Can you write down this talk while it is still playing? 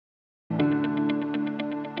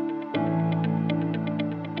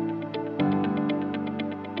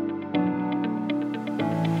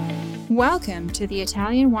Welcome to the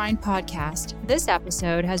Italian Wine Podcast. This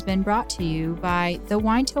episode has been brought to you by the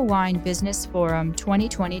Wine to Wine Business Forum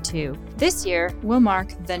 2022. This year will mark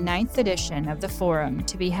the 9th edition of the forum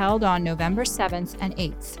to be held on November 7th and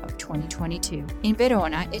 8th of 2022 in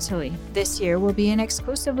Verona, Italy. This year will be an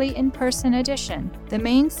exclusively in-person edition. The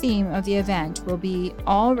main theme of the event will be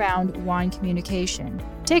all-round wine communication.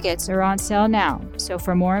 Tickets are on sale now, so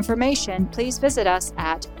for more information, please visit us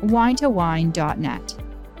at winetowine.net.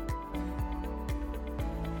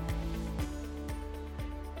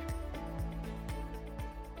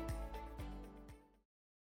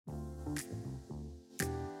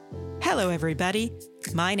 Hello, everybody.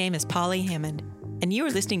 My name is Polly Hammond, and you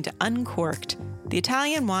are listening to Uncorked, the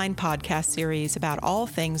Italian wine podcast series about all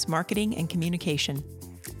things marketing and communication.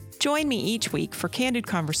 Join me each week for candid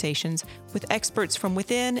conversations with experts from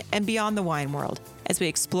within and beyond the wine world as we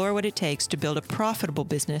explore what it takes to build a profitable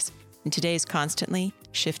business in today's constantly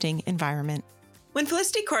shifting environment. When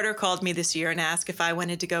Felicity Carter called me this year and asked if I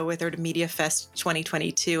wanted to go with her to Media Fest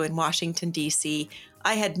 2022 in Washington, D.C.,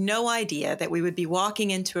 I had no idea that we would be walking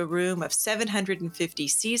into a room of 750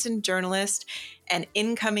 seasoned journalists and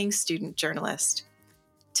incoming student journalists.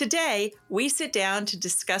 Today, we sit down to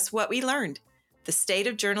discuss what we learned, the state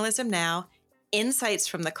of journalism now, insights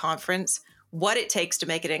from the conference, what it takes to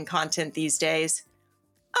make it in content these days.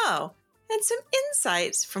 Oh, and some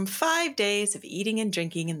insights from 5 days of eating and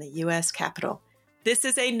drinking in the U.S. Capitol. This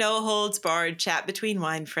is a no-holds-barred chat between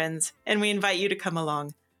wine friends, and we invite you to come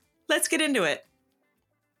along. Let's get into it.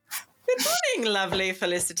 Good morning, lovely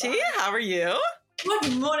Felicity. How are you?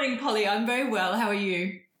 Good morning, Polly. I'm very well. How are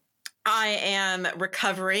you? I am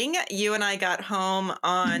recovering. You and I got home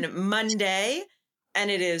on Monday,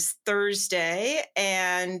 and it is Thursday.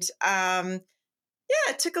 And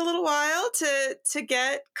it took a little while to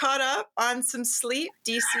get caught up on some sleep.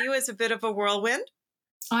 DC was a bit of a whirlwind.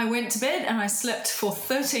 I went to bed and I slept for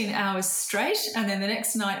 13 hours straight. And then the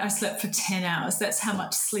next night I slept for 10 hours. That's how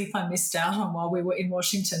much sleep I missed out on while we were in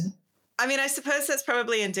Washington. I mean, I suppose that's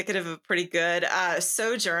probably indicative of a pretty good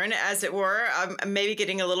sojourn, as it were. I'm maybe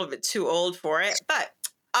getting a little bit too old for it. But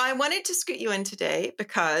I wanted to scoot you in today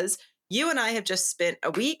because you and I have just spent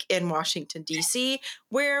a week in Washington, D.C.,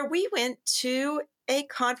 where we went to a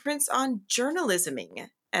conference on journalisming.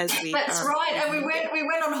 That's right. And we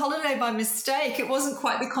went on holiday by mistake. It wasn't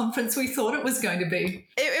quite the conference we thought it was going to be.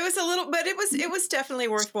 It was a little, but it was definitely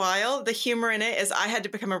worthwhile. The humor in it is I had to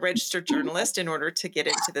become a registered journalist in order to get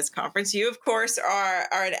into this conference. You, of course, are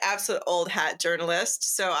an absolute old hat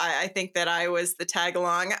journalist. So I think that I was the tag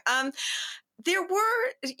along. There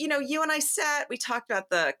were, you and I sat, we talked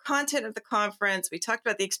about the content of the conference. We talked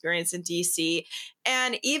about the experience in DC.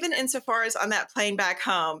 And even insofar as on that plane back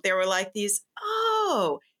home, there were like these,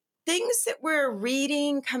 things that we're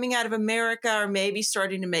reading coming out of America are maybe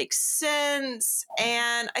starting to make sense.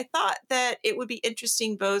 And I thought that it would be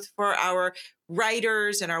interesting both for our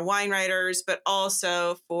writers and our wine writers, but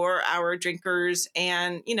also for our drinkers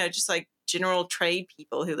and, just like general trade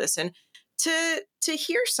people who listen to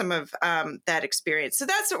hear some of that experience. So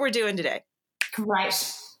that's what we're doing today.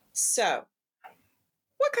 Great. So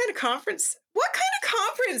what kind of conference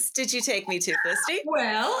did you take me to, Felicity?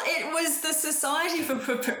 Well, it was the Society for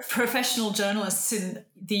Professional Journalists in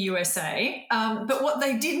the USA. But what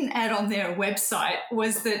they didn't add on their website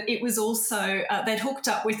was that it was also, they'd hooked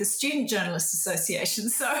up with the Student Journalists Association.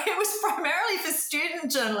 So it was primarily for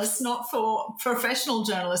student journalists, not for professional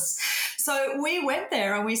journalists. So we went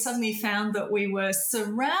there and we suddenly found that we were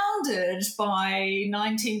surrounded by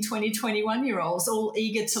 19, 20, 21-year-olds, all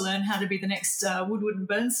eager to learn how to be the next Woodward and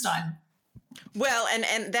Bernstein. Well,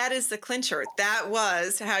 and that is the clincher. That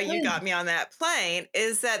was how you got me on that plane,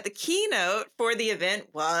 is that the keynote for the event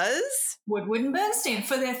was Woodward and Bernstein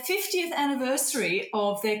for their 50th anniversary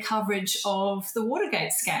of their coverage of the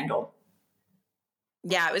Watergate scandal.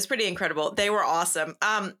 Yeah, it was pretty incredible. They were awesome.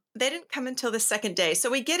 They didn't come until the second day.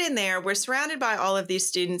 So we get in there, we're surrounded by all of these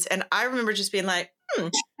students, and I remember just being like,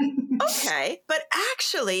 okay. But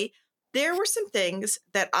actually, there were some things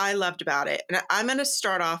that I loved about it. And I'm going to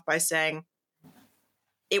start off by saying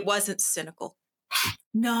it wasn't cynical.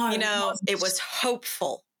 No. It was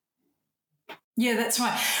hopeful. Yeah, that's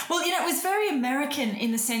right. Well, it was very American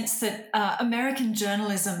in the sense that American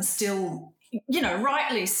journalism still,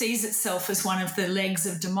 rightly sees itself as one of the legs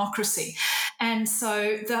of democracy. And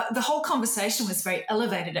so the whole conversation was very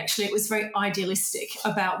elevated, actually. It was very idealistic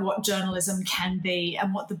about what journalism can be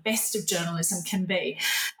and what the best of journalism can be.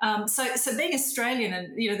 So being Australian,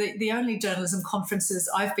 and the only journalism conferences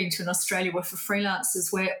I've been to in Australia were for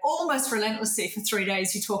freelancers, where almost relentlessly for 3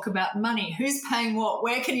 days you talk about money. Who's paying what?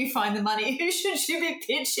 Where can you find the money? Who should you be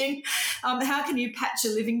pitching? How can you patch a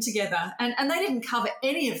living together? And they didn't cover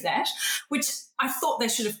any of that, which I thought they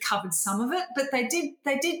should have covered some of it, but they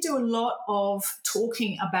did do a lot of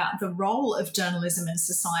talking about the role of journalism in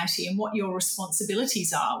society and what your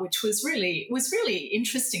responsibilities are, which was really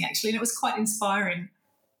interesting, actually, and it was quite inspiring.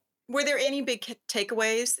 Were there any big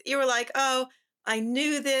takeaways? You were like, oh, I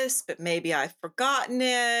knew this, but maybe I've forgotten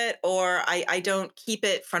it, or I don't keep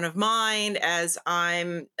it front of mind as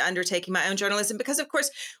I'm undertaking my own journalism. Because, of course,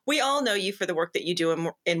 we all know you for the work that you do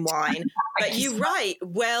in wine, but you write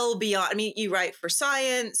well beyond. I mean, you write for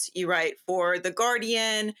Science, you write for The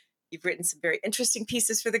Guardian. You've written some very interesting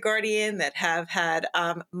pieces for The Guardian that have had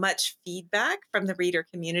much feedback from the reader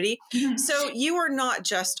community. Mm-hmm. So you are not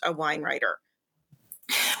just a wine writer.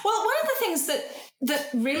 Well, one of the things that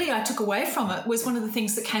really I took away from it was one of the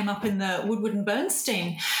things that came up in the Woodward and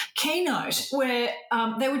Bernstein keynote, where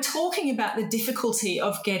they were talking about the difficulty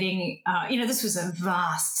of getting, this was a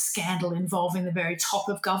vast scandal involving the very top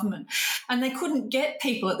of government, and they couldn't get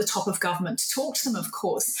people at the top of government to talk to them, of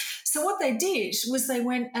course. So what they did was they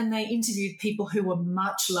went and they interviewed people who were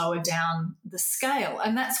much lower down the scale,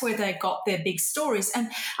 and that's where they got their big stories.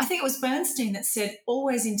 And I think it was Bernstein that said,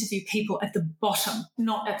 always interview people at the bottom,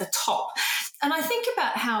 not at the top. And I think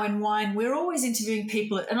about how in wine we're always interviewing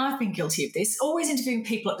people, and I've been guilty of this, always interviewing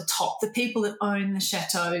people at the top, the people that own the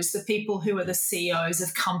chateaus, the people who are the CEOs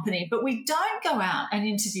of company, but we don't go out and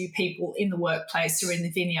interview people in the workplace or in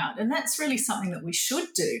the vineyard, and that's really something that we should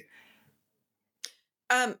do.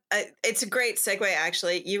 It's a great segue,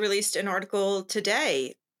 actually. You released an article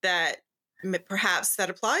today that perhaps that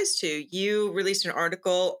applies to. You released an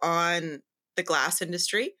article on the glass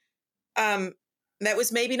industry. That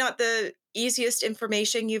was maybe not the easiest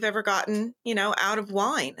information you've ever gotten, out of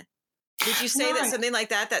wine. Would you say that something like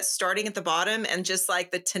that's starting at the bottom and just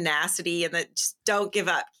like the tenacity and that just don't give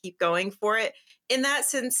up, keep going for it? In that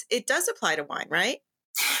sense, it does apply to wine, right?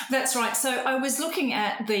 That's right. So I was looking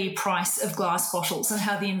at the price of glass bottles and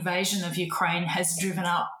how the invasion of Ukraine has driven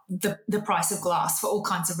up the price of glass for all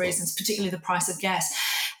kinds of reasons, particularly the price of gas.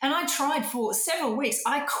 And I tried for several weeks.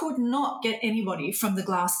 I could not get anybody from the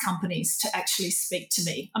glass companies to actually speak to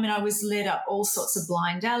me. I mean, I was led up all sorts of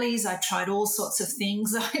blind alleys. I tried all sorts of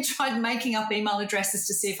things. I tried making up email addresses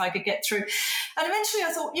to see if I could get through. And eventually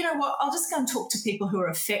I thought, you know what, I'll just go and talk to people who are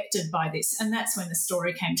affected by this. And that's when the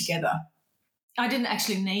story came together. I didn't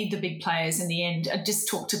actually need the big players in the end. I just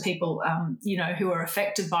talked to people, who are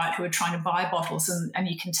affected by it, who are trying to buy bottles, and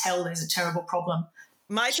you can tell there's a terrible problem.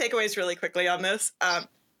 My takeaways really quickly on this.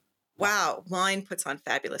 Wow, wine puts on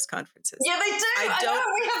fabulous conferences. Yeah, they do. I know.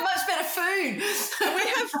 We have much better food. We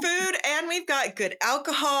have food and we've got good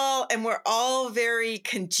alcohol and we're all very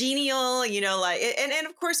congenial, and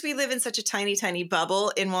of course we live in such a tiny, tiny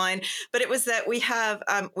bubble in wine, but it was that we have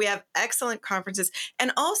excellent conferences.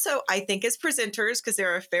 And also I think as presenters, because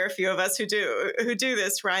there are a fair few of us who do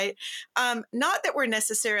this, right? Not that we're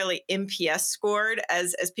necessarily MPS scored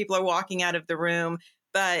as people are walking out of the room,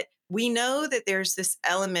 but we know that there's this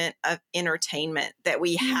element of entertainment that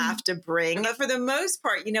we have to bring. But for the most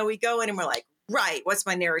part, we go in and we're like, right, what's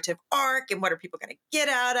my narrative arc and what are people going to get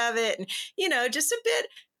out of it? And, just a bit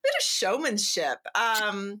of showmanship that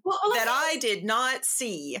I did not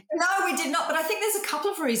see. No, we did not. But I think there's a couple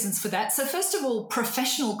of reasons for that. So first of all,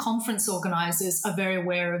 professional conference organizers are very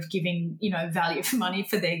aware of giving, value for money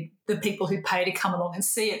for the people who pay to come along and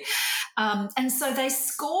see it. And so they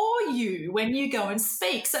score you when you go and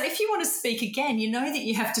speak. So if you want to speak again, you know that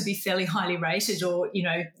you have to be fairly highly rated or,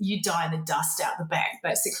 you die in the dust out the back,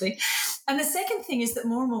 basically. And the second thing is that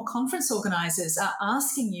more and more conference organisers are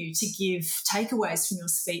asking you to give takeaways from your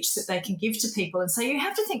speech that they can give to people. And so you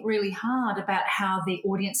have to think really hard about how the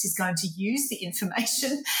audience is going to use the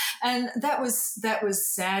information. And that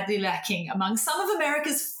was sadly lacking among some of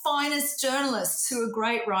America's finest journalists who are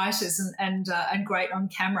great writers and great on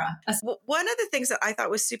camera. One of the things that I thought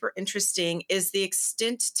was super interesting is the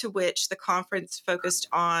extent to which the conference focused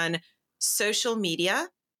on social media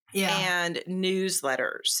and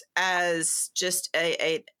newsletters as just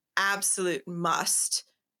an absolute must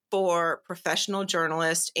for professional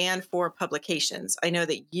journalists and for publications. I know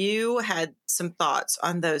that you had some thoughts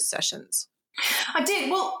on those sessions. I did.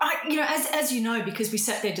 Well, as you know, because we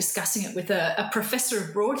sat there discussing it with a professor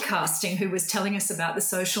of broadcasting who was telling us about the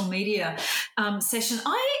social media session,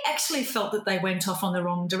 I actually felt that they went off on the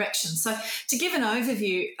wrong direction. So to give an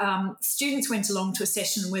overview, students went along to a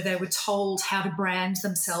session where they were told how to brand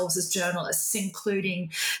themselves as journalists,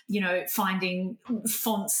 including, finding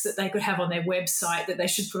fonts that they could have on their website that they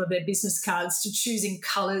should put on their business cards, to choosing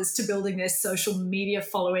colours, to building their social media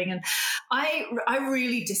following. And I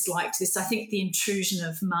really disliked this. I think the intrusion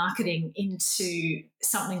of marketing into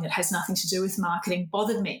something that has nothing to do with marketing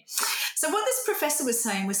bothered me. So what this professor was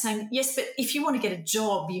saying, yes, but if you want to get a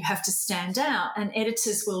job, you have to stand out, and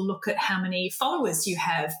editors will look at how many followers you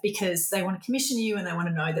have because they want to commission you and they want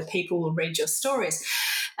to know that people will read your stories.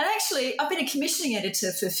 And actually, I've been a commissioning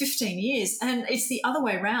editor for 15 years, and it's the other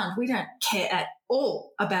way around. We don't care at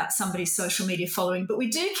all about somebody's social media following, but we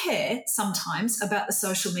do care sometimes about the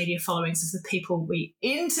social media followings of the people we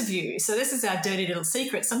interview. So this is our dirty little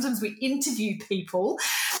secret. Sometimes we interview people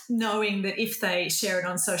knowing that if they share it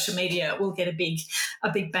on social media, we'll get a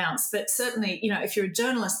big bounce. But certainly, if you're a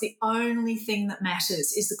journalist, the only thing that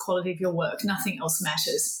matters is the quality of your work. Nothing else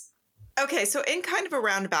matters. Okay, so in kind of a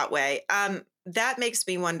roundabout way, that makes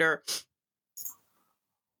me wonder,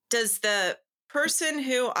 does the person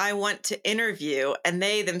who I want to interview and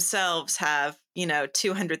they themselves have,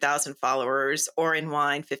 200,000 followers, or in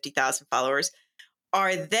wine, 50,000 followers,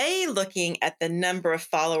 are they looking at the number of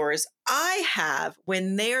followers I have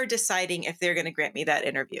when they're deciding if they're going to grant me that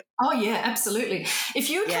interview? Oh, yeah, absolutely. If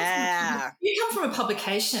you come from a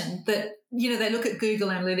publication that, they look at Google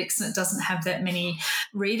Analytics and it doesn't have that many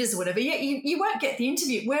readers or whatever, you won't get the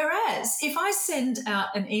interview. Whereas if I send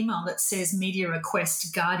out an email that says media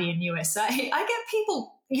request Guardian USA, I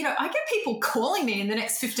get people calling me in the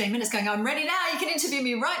next 15 minutes going, I'm ready now. You can interview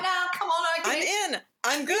me right now. Come on. I'm in.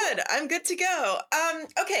 I'm good. I'm good to go.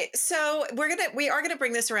 Okay, so we are gonna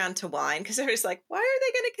bring this around to wine, because everybody's like, why are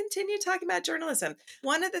they gonna continue talking about journalism?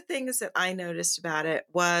 One of the things that I noticed about it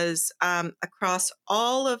was across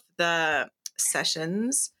all of the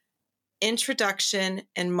sessions, introduction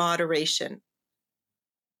and moderation.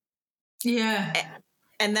 Yeah.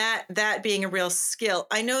 And that being a real skill.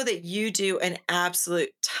 I know that you do an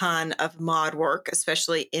absolute ton of mod work,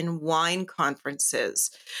 especially in wine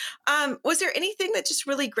conferences. Was there anything that just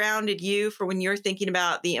really grounded you for when you're thinking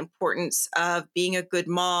about the importance of being a good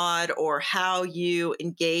mod, or how you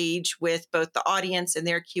engage with both the audience and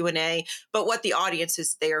their Q&A, but what the audience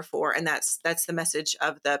is there for? And that's the message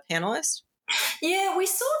of the panelists? Yeah, we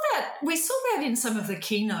saw that in some of the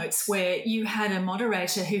keynotes, where you had a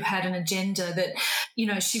moderator who had an agenda that,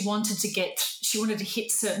 she wanted to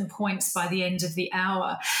hit certain points by the end of the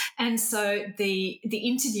hour. And so the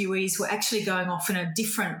interviewees were actually going off in a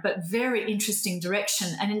different but very interesting direction.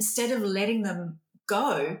 And instead of letting them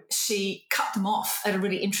go, she cut them off at a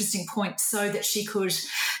really interesting point so that she could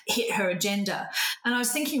hit her agenda. And I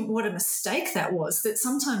was thinking what a mistake that was, that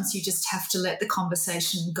sometimes you just have to let the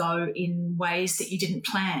conversation go in ways that you didn't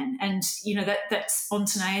plan. And, that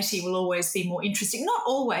spontaneity will always be more interesting. Not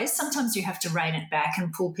always. Sometimes you have to rein it back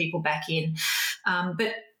and pull people back in.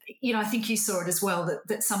 But I think you saw it as well,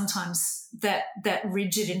 that sometimes that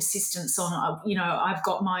rigid insistence on, I've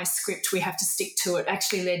got my script, we have to stick to it,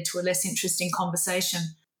 actually led to a less interesting conversation.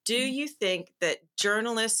 Do you think that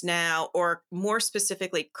journalists now, or more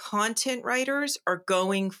specifically content writers, are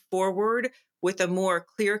going forward with a more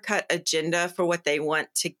clear-cut agenda for what they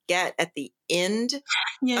want to get at the end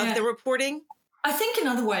of the reporting? I think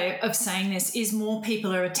another way of saying this is more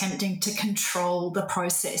people are attempting to control the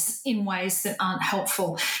process in ways that aren't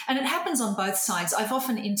helpful. And it happens on both sides. I've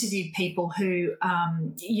often interviewed people who,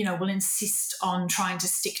 will insist on trying to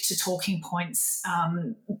stick to talking points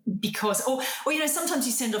because sometimes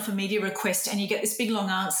you send off a media request and you get this big long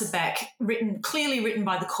answer back, clearly written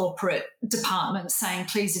by the corporate department, saying,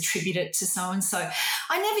 please attribute it to so-and-so.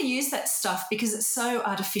 I never use that stuff because it's so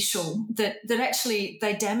artificial that actually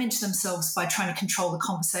they damage themselves by trying to control the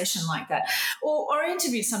conversation like that. Or I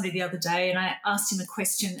interviewed somebody the other day and I asked him a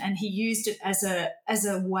question and he used it as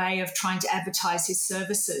a way of trying to advertise his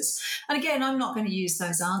services. And again, I'm not going to use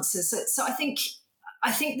those answers. So I think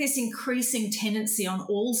this increasing tendency on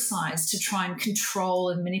all sides to try and control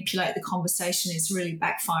and manipulate the conversation is really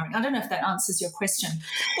backfiring. I don't know if that answers your question.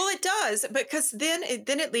 Well, it does, because then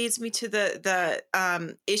it leads me to the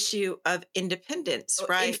issue of independence,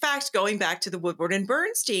 right? In fact, going back to the Woodward and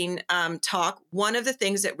Bernstein talk, one of the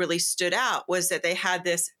things that really stood out was that they had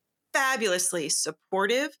this fabulously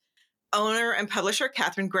supportive owner and publisher,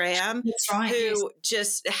 Katharine Graham, who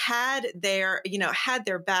just had their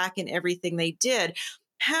back in everything they did.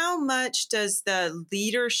 How much does the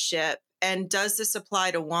leadership And does this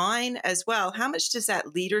apply to wine as well? How much does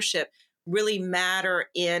that leadership really matter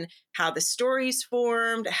in how the story's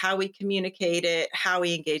formed, how we communicate it, how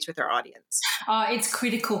we engage with our audience? It's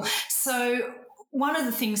critical. So one of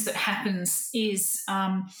the things that happens is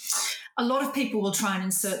a lot of people will try and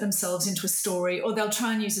insert themselves into a story, or they'll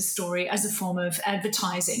try and use a story as a form of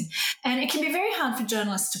advertising. And it can be very hard for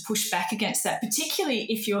journalists to push back against that, particularly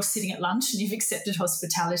if you're sitting at lunch and you've accepted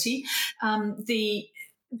hospitality. The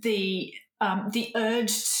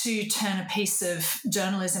urge to turn a piece of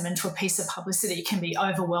journalism into a piece of publicity can be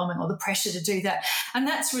overwhelming, or the pressure to do that. And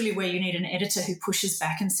that's really where you need an editor who pushes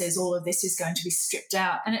back and says all of this is going to be stripped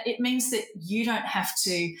out. And it means that you don't have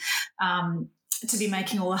to be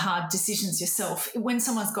making all the hard decisions yourself. When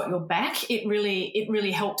someone's got your back, it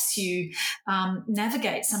really helps you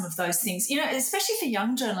navigate some of those things. Especially for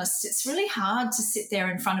young journalists, it's really hard to sit there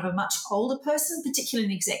in front of a much older person, particularly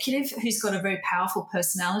an executive who's got a very powerful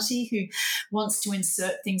personality, who wants to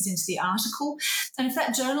insert things into the article. And if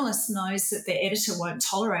that journalist knows that their editor won't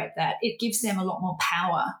tolerate that, it gives them a lot more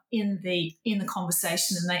power in the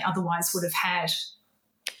conversation than they otherwise would have had.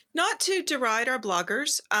 Not to deride our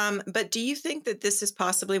bloggers, but do you think that this is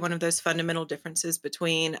possibly one of those fundamental differences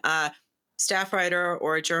between a staff writer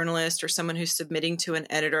or a journalist or someone who's submitting to an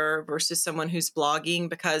editor versus someone who's blogging?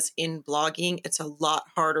 Because in blogging, it's a lot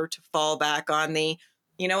harder to fall back on you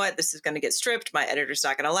know what, this is going to get stripped. My editor's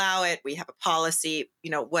not going to allow it. We have a policy,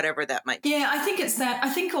 whatever that might be. Yeah, I think it's that. I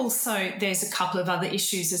think also there's a couple of other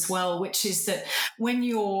issues as well, which is that when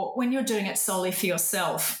you're doing it solely for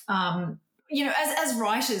yourself, as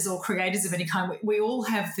writers or creators of any kind, we all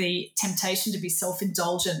have the temptation to be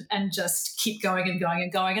self-indulgent and just keep going and going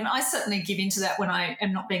and going. And I certainly give into that when I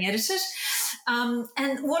am not being edited. And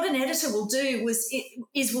what an editor will do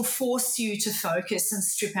will force you to focus and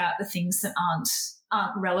strip out the things that aren't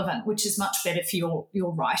relevant, which is much better for your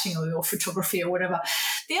writing or your photography or whatever.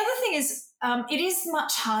 The other thing is it is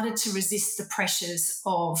much harder to resist the pressures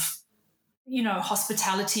of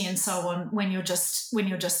hospitality and so on when you're just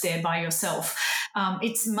there by yourself.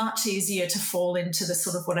 It's much easier to fall into the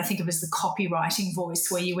sort of what I think of as the copywriting voice,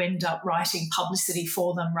 where you end up writing publicity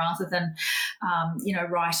for them rather than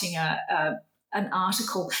writing an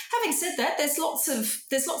article. Having said that, there's lots of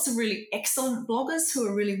really excellent bloggers who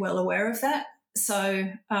are really well aware of that. So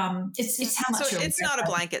it's how much. So it's not a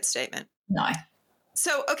blanket statement. No.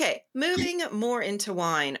 So, okay, moving more into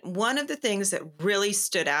wine, one of the things that really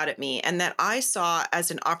stood out at me and that I saw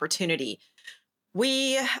as an opportunity,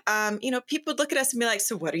 people would look at us and be like,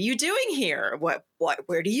 so what are you doing here? Where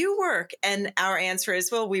do you work? And our answer is,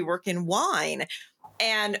 well, we work in wine.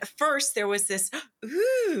 And first there was this,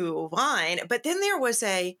 ooh, wine. But then there was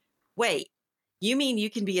wait, you mean you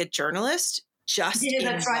can be a journalist just in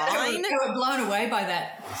that's right. wine? They were blown away by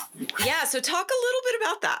that. Yeah. So talk a little bit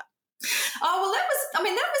about that. Oh, well, that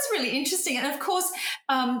was really interesting. And of course,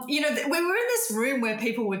 we were in this room where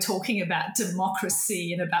people were talking about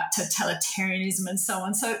democracy and about totalitarianism and so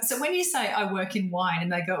on. So when you say I work in wine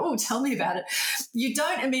and they go, oh, tell me about it, you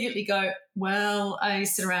don't immediately go, well, I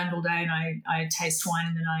sit around all day and I taste wine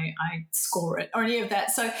and then I score it or any of that.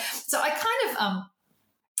 So I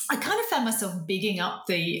kind of found myself bigging up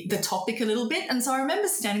the topic a little bit. And so I remember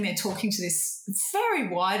standing there talking to this very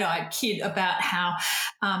wide-eyed kid about how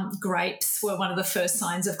grapes were one of the first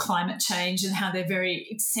signs of climate change and how they're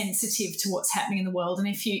very sensitive to what's happening in the world. And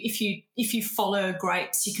if you follow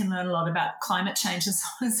grapes, you can learn a lot about climate change and so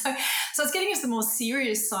on. So I was getting into the more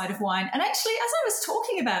serious side of wine. And actually, as I was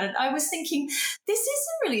talking about it, I was thinking, this is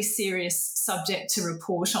a really serious subject to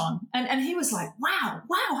report on. And he was like, wow,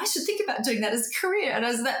 I should think about doing that as a career. And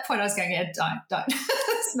at that point, I was going, yeah, don't.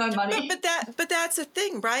 There's no money. But that's the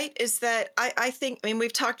thing, right? Is that I think,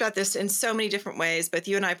 we've talked about this in so many different ways, both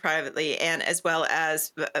you and I privately and as well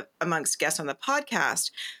as amongst guests on the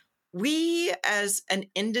podcast. We as an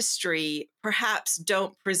industry perhaps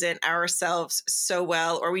don't present ourselves so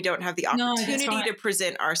well, or we don't have the opportunity to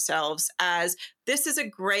present ourselves as this is a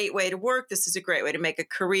great way to work. This is a great way to make a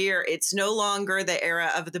career. It's no longer the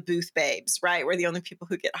era of the booth babes, right? We're the only people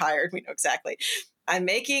who get hired. We know exactly. I'm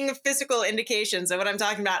making physical indications of what I'm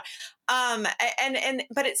talking about.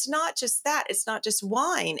 But it's not just that. It's not just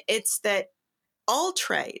wine. It's that all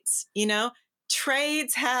trades,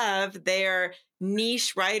 trades have their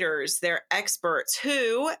niche writers, their experts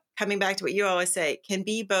who, coming back to what you always say, can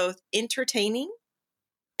be both entertaining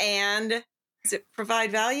and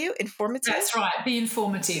provide value, informative. That's right. Be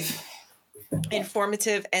informative.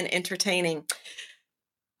 Informative and entertaining.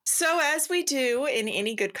 So as we do in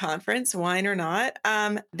any good conference, wine or not,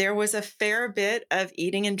 there was a fair bit of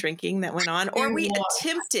eating and drinking that went on, or we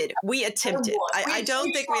attempted. I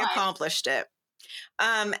don't think we accomplished it.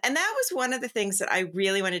 And that was one of the things that I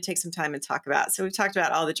really wanted to take some time and talk about. So we've talked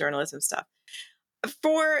about all the journalism stuff.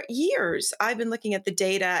 For years, I've been looking at the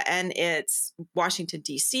data, and it's Washington,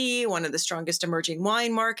 D.C., one of the strongest emerging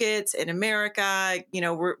wine markets in America.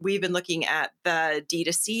 We've been looking at the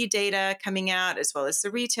D2C data coming out as well as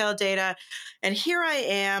the retail data. And here I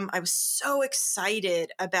am. I was so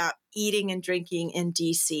excited about eating and drinking in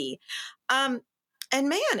D.C. And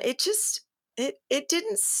man, it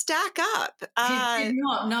didn't stack up. It did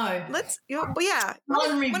not, no.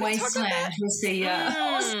 Culinary wasteland was the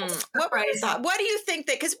what do you think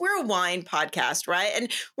that, because we're a wine podcast, right?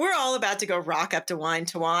 And we're all about to go rock up to Wine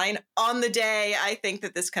on the day I think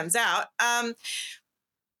that this comes out.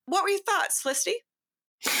 What were your thoughts, Felicity?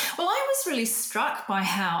 Well, I was really struck by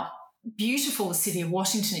how beautiful the city of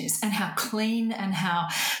Washington is, and how clean and how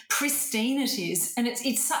pristine it is. And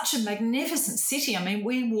it's such a magnificent city. I mean,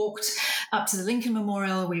 we walked up to the Lincoln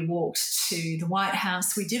Memorial, we walked to the White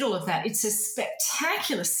House, we did all of that. It's a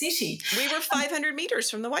spectacular city. We were 500 meters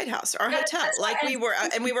from the White House, our hotel.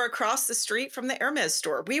 We were across the street from the Hermes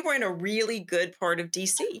store. We were in a really good part of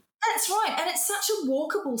DC. That's right. And it's such a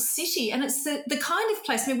walkable city. And it's the kind of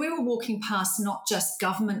place, I mean, we were walking past not just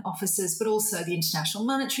government offices, but also the International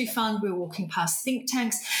Monetary Fund. We were walking past think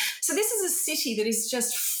tanks. So this is a city that is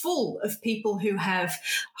just full of people who have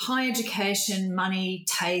high education, money,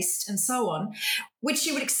 taste, and so on, which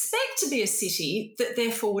you would expect to be a city that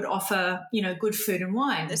therefore would offer, good food and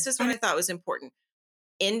wine. This is what I thought was important.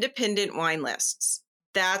 Independent wine lists.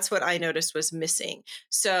 That's what I noticed was missing.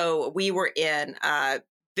 So we were in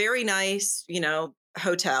very nice,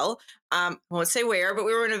 hotel. I won't say where, but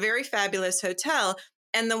we were in a very fabulous hotel.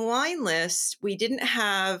 And the wine list, we didn't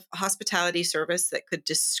have hospitality service that could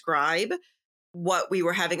describe what we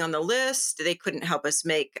were having on the list. They couldn't help us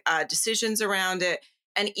make decisions around it.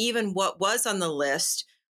 And even what was on the list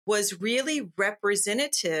was really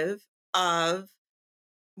representative of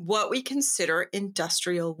what we consider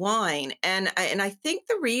industrial wine. And I think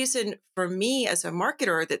the reason for me as a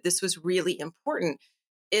marketer that this was really important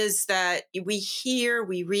is that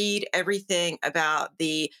we read everything about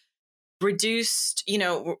the reduced,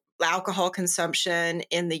 alcohol consumption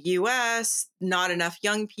in the US, not enough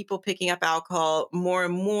young people picking up alcohol, more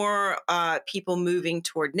and more people moving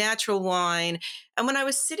toward natural wine. And when I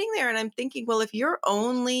was sitting there and I'm thinking, well, if your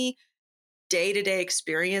only day-to-day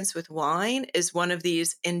experience with wine is one of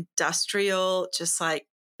these industrial, just like,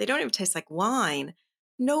 they don't even taste like wine,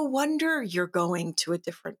 no wonder you're going to a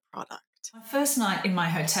different product. My first night in my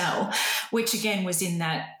hotel, which again was in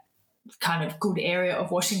that kind of good area of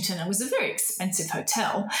Washington, it was a very expensive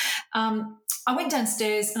hotel. I went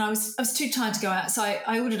downstairs and I was too tired to go out. So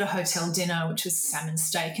I ordered a hotel dinner, which was salmon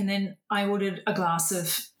steak. And then I ordered a glass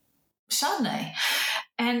of Chardonnay.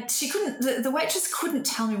 And the waitress couldn't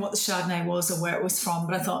tell me what the Chardonnay was or where it was from,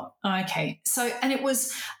 but I thought, okay. So, and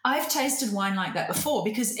I've tasted wine like that before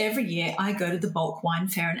because every year I go to the bulk wine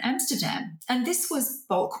fair in Amsterdam, and this was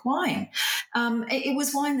bulk wine. It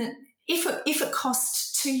was wine that if it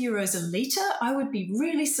cost €2 a litre, I would be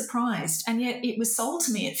really surprised. And yet it was sold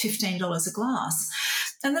to me at $15 a glass.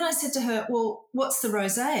 And then I said to her, well, what's the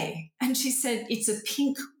rosé? And she said, it's a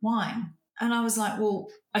pink wine. And I was like, well,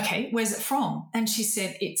 okay, where's it from? And she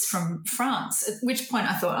said, it's from France, at which point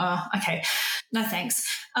I thought, okay, no thanks.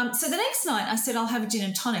 So the next night I said, I'll have a gin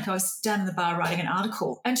and tonic. I was down in the bar writing an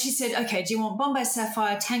article. And she said, okay, do you want Bombay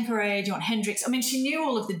Sapphire, Tanqueray, do you want Hendrix? I mean, she knew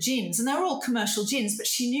all of the gins, and they were all commercial gins, but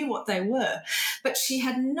she knew what they were. But she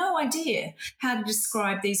had no idea how to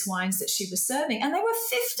describe these wines that she was serving. And they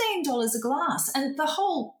were $15 a glass. And the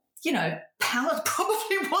whole palette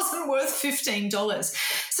probably wasn't worth $15.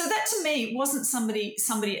 So that to me wasn't somebody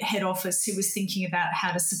at head office who was thinking about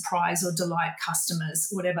how to surprise or delight customers,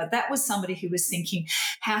 whatever. That was somebody who was thinking,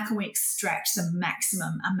 how can we extract the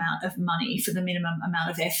maximum amount of money for the minimum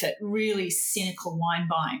amount of effort? Really cynical wine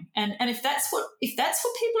buying. And if that's what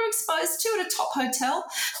people are exposed to at a top hotel,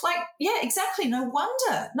 exactly. No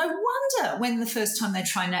wonder when the first time they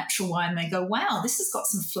try natural wine, they go, wow, this has got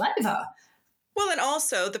some flavor. Well, and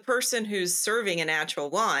also the person who's serving a natural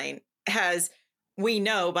wine we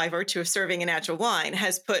know by virtue of serving a natural wine,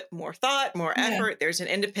 has put more thought, more effort. There's an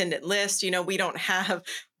independent list. We don't have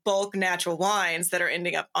bulk natural wines that are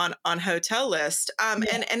ending up on hotel list.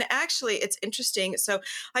 And actually it's interesting. So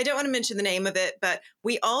I don't want to mention the name of it, but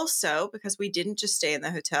we also, because we didn't just stay in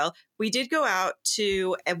the hotel, we did go out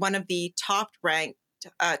to one of the top ranked,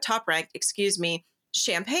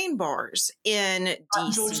 champagne bars in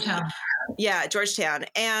DC. Georgetown. Yeah, Georgetown.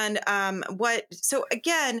 And so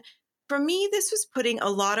again, for me, this was putting a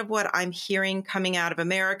lot of what I'm hearing coming out of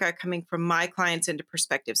America, coming from my clients into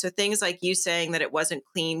perspective. So things like you saying that it wasn't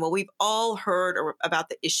clean. Well, we've all heard about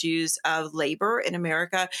the issues of labor in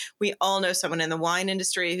America. We all know someone in the wine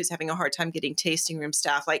industry who's having a hard time getting tasting room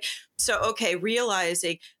staff. Okay,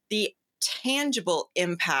 realizing the tangible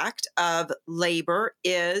impact of labor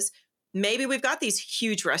is maybe we've got these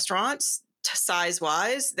huge restaurants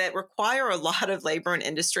size-wise that require a lot of labor and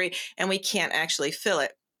industry, and we can't actually fill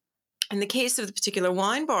it. In the case of the particular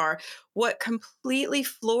wine bar, what completely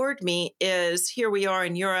floored me is here we are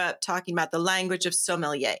in Europe talking about the language of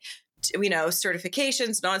sommelier.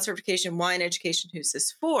 Certifications, non-certification, wine education, who's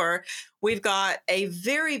this for? We've got a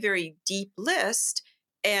very, very deep list,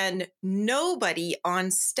 and nobody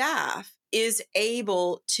on staff is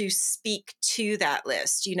able to speak to that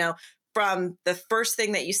list, from the first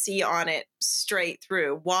thing that you see on it straight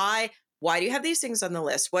through. Why do you have these things on the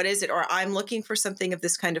list? What is it? Or I'm looking for something of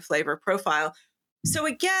this kind of flavor profile. So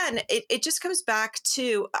again, it just comes back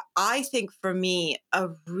to, I think for me, a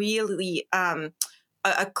really a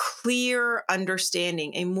clear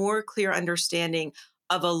understanding, a more clear understanding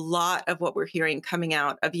of a lot of what we're hearing coming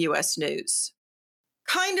out of U.S. news.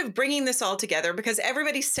 Kind of bringing this all together because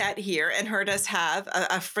everybody sat here and heard us have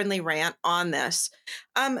a friendly rant on this.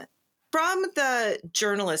 From the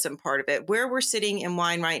journalism part of it, where we're sitting in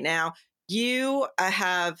wine right now, you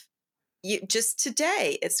just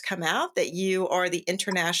today, it's come out that you are the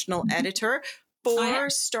international editor for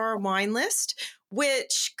Star Wine List,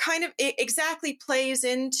 which kind of exactly plays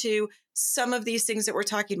into some of these things that we're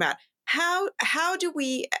talking about. How do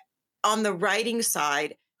we, on the writing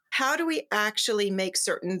side, how do we actually make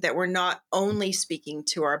certain that we're not only speaking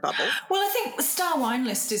to our bubble? Well, I think the Star Wine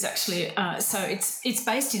List is actually so it's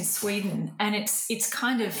based in Sweden, and it's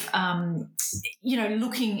kind of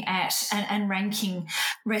looking at and ranking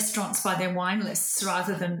restaurants by their wine lists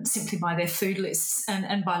rather than simply by their food lists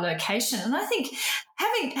and by location. And I think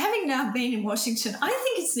having now been in Washington, I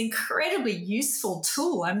think it's an incredibly useful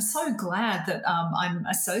tool. I'm so glad that I'm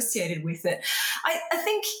associated with it. I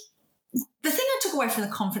think. The thing I took away from the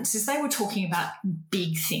conference is they were talking about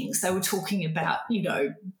big things. They were talking about,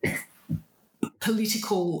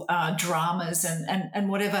 political dramas and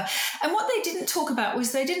whatever. And what they didn't talk about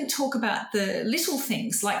was they didn't talk about the little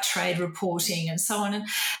things like trade reporting and so on. And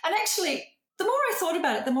actually, the more I thought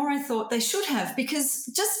about it, the more I thought they should have, because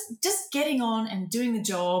just getting on and doing the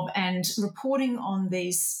job and reporting on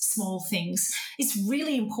these small things is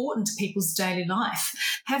really important to people's daily life.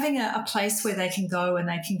 Having a place where they can go and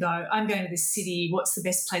they can go, I'm going to this city, what's the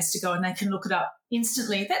best place to go? And they can look it up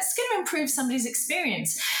instantly. That's going to improve somebody's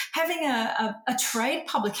experience. Having a trade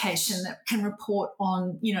publication that can report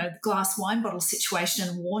on, the glass wine bottle situation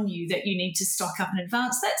and warn you that you need to stock up in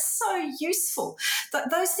advance, that's so useful.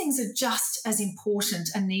 Those things are just as important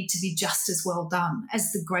and need to be just as well done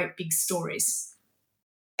as the great big stories.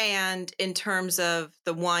 And in terms of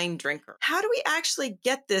the wine drinker, how do we actually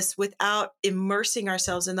get this without immersing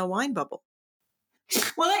ourselves in the wine bubble?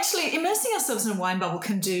 Well, actually, immersing ourselves in a wine bubble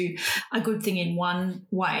can do a good thing in one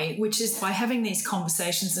way, which is by having these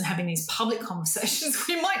conversations and having these public conversations,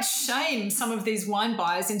 we might shame some of these wine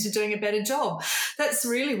buyers into doing a better job. That's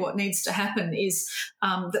really what needs to happen, is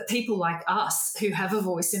that people like us who have a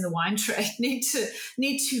voice in the wine trade need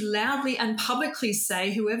to loudly and publicly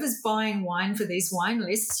say, whoever's buying wine for these wine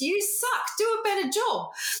lists, you suck, do a better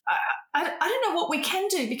job. I don't know what we can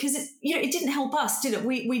do, because it didn't help us, did it?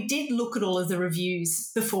 We did look at all of the reviews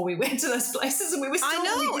before we went to those places, and we were still.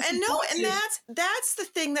 And that's the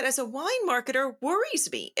thing that as a wine marketer worries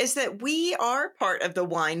me, is that we are part of the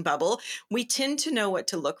wine bubble. We tend to know what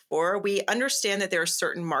to look for. We understand that there are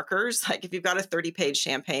certain markers, like if you've got a 30-page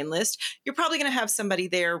champagne list, you're probably going to have somebody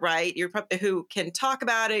there, right? Who can talk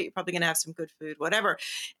about it. You're probably going to have some good food, whatever.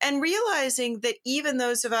 And realizing that even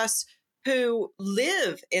those of us who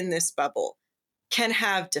live in this bubble can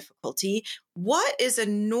have difficulty. What is a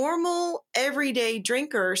normal everyday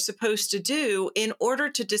drinker supposed to do in order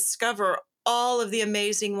to discover all of the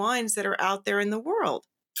amazing wines that are out there in the world?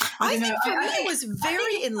 I think for me it was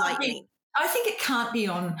very enlightening. I think it can't be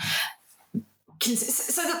on.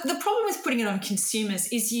 So the problem with putting it on consumers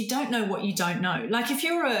is you don't know what you don't know. Like if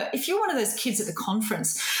you're one of those kids at the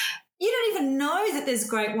conference, you don't even know that there's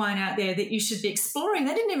great wine out there that you should be exploring.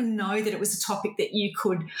 They didn't even know that it was a topic that you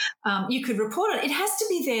could report on. It has to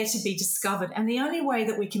be there to be discovered. And the only way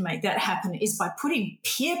that we can make that happen is by putting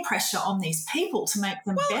peer pressure on these people to make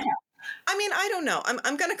them better. I mean, I don't know.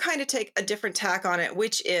 I'm going to kind of take a different tack on it,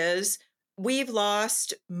 which is we've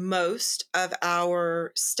lost most of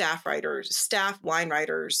our staff wine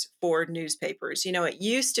writers for newspapers. It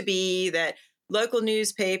used to be that local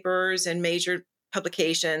newspapers and major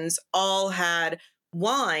publications all had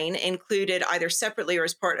wine included either separately or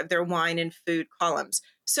as part of their wine and food columns.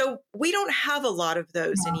 So we don't have a lot of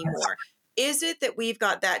those anymore. Is it that we've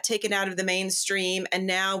got that taken out of the mainstream and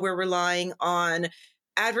now we're relying on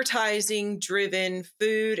advertising-driven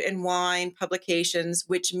food and wine publications,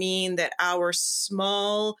 which mean that our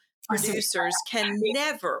small producers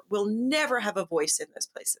will never have a voice in those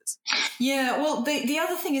places? Yeah, well, the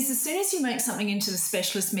other thing is, as soon as you make something into the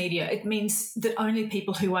specialist media, it means that only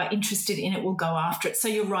people who are interested in it will go after it. So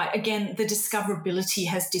you're right. Again, the discoverability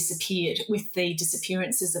has disappeared with the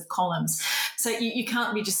disappearances of columns. So you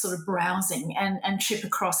can't be just sort of browsing and trip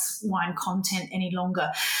across wine content any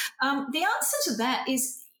longer. The answer to that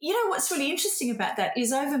is, you know, what's really interesting about that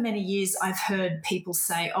is over many years I've heard people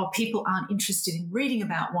say, oh, people aren't interested in reading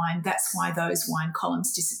about wine. That's why those wine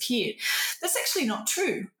columns disappeared. That's actually not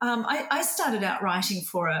true. I started out writing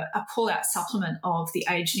for a pull-out supplement of the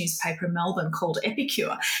Age newspaper in Melbourne called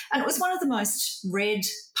Epicure, and it was one of the most read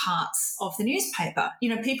parts of the newspaper.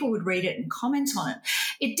 You know, people would read it and comment on it.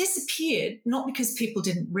 It disappeared not because people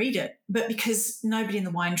didn't read it, but because nobody in the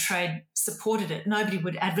wine trade supported it. Nobody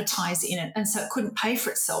would advertise in it, and so it couldn't pay for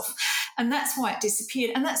itself. And that's why it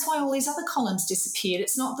disappeared. And that's why all these other columns disappeared.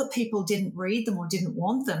 It's not that people didn't read them or didn't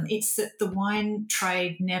want them. It's that the wine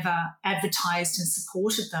trade never advertised and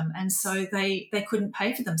supported them, and so they couldn't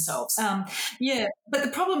pay for themselves. But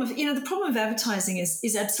the problem of advertising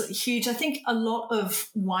is absolutely huge. I think a lot of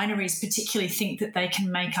wineries particularly think that they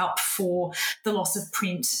can make up for the loss of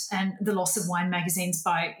print and the loss of wine magazines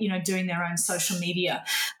by, you know, doing their own social media.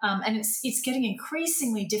 And it's getting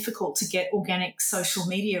increasingly difficult to get organic social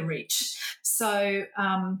media reach. So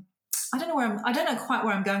I don't know quite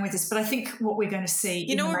where I'm going with this, but I think what we're going to see.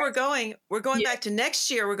 You know where we're going? We're going back to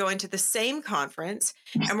next year. We're going to the same conference,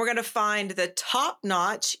 and we're going to find the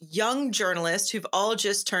top-notch young journalists who've all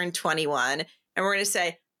just turned 21, and we're going to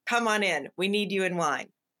say, come on in. We need you in wine.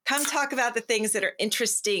 Come talk about the things that are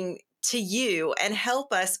interesting to you and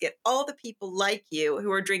help us get all the people like you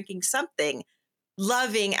who are drinking something,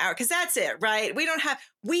 loving our, because that's it, right? We don't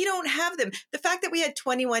have them. The fact that we had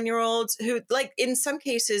 21-year-olds who, like, in some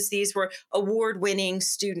cases, these were award-winning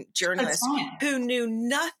student journalists who knew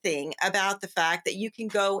nothing about the fact that you can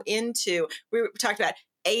go into, we talked about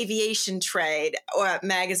aviation trade or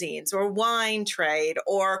magazines or wine trade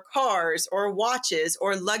or cars or watches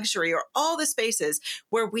or luxury or all the spaces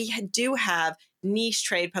where we do have niche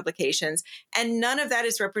trade publications, and none of that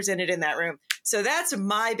is represented in that room. So that's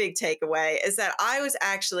my big takeaway, is that I was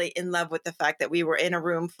actually in love with the fact that we were in a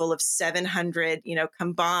room full of 700,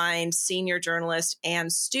 combined senior journalists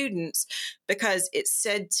and students, because it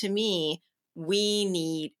said to me, we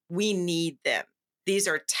need them. These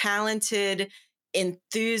are talented,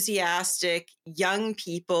 enthusiastic young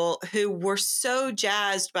people who were so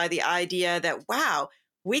jazzed by the idea that, wow,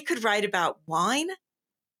 we could write about wine.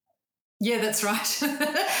 Yeah, that's right.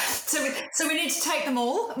 So we need to take them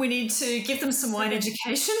all. We need to give them some wine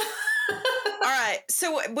education. All right.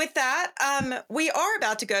 So with that, we are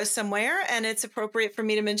about to go somewhere, and it's appropriate for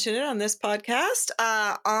me to mention it on this podcast.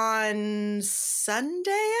 On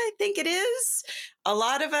Sunday, I think it is, a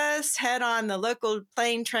lot of us head on the local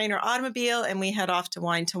plane, train, or automobile, and we head off to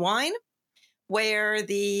Wine, where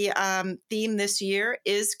the theme this year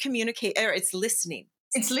is it's listening.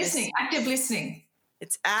 It's listening, active listening.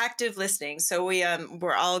 It's active listening. So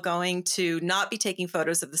we're all going to not be taking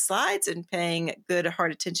photos of the slides and paying good,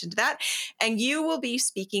 hard attention to that. And you will be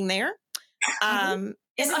speaking there. Yes, I'm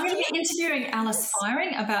going to be interviewing Alice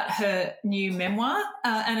Firing about her new memoir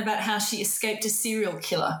and about how she escaped a serial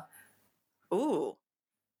killer. Ooh.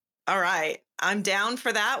 All right. I'm down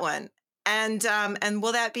for that one. And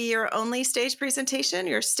will that be your only stage presentation,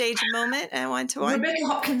 your stage moment at Wine to Wine? Rebecca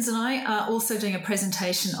Hopkins and I are also doing a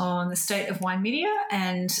presentation on the state of wine media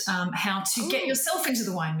and how to get yourself into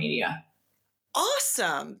the wine media.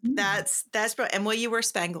 Awesome. That's brilliant. And will you wear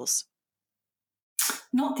spangles?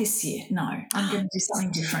 Not this year, no. I'm going to do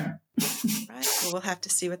something different. Right. Well, we'll have to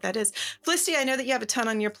see what that is. Felicity, I know that you have a ton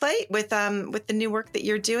on your plate with the new work that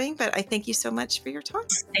you're doing, but I thank you so much for your time.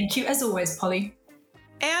 Thank you, as always, Polly.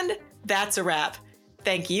 And that's a wrap.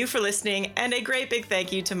 Thank you for listening, and a great big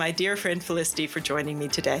thank you to my dear friend Felicity for joining me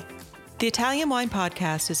today. The Italian Wine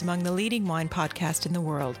Podcast is among the leading wine podcasts in the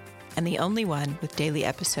world, and the only one with daily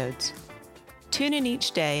episodes. Tune in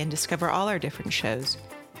each day and discover all our different shows.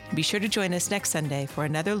 Be sure to join us next Sunday for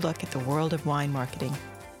another look at the world of wine marketing.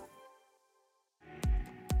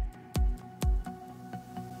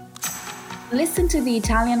 Listen to the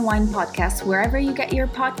Italian Wine Podcast wherever you get your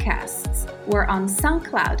podcasts. We're on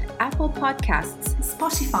SoundCloud, Apple Podcasts,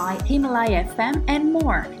 Spotify, Himalaya FM, and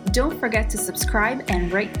more. Don't forget to subscribe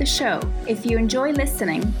and rate the show. If you enjoy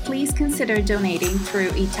listening, please consider donating through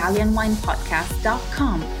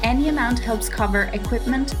ItalianWinePodcast.com. Any amount helps cover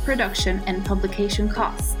equipment, production, and publication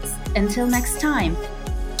costs. Until next time,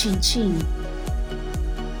 cin cin.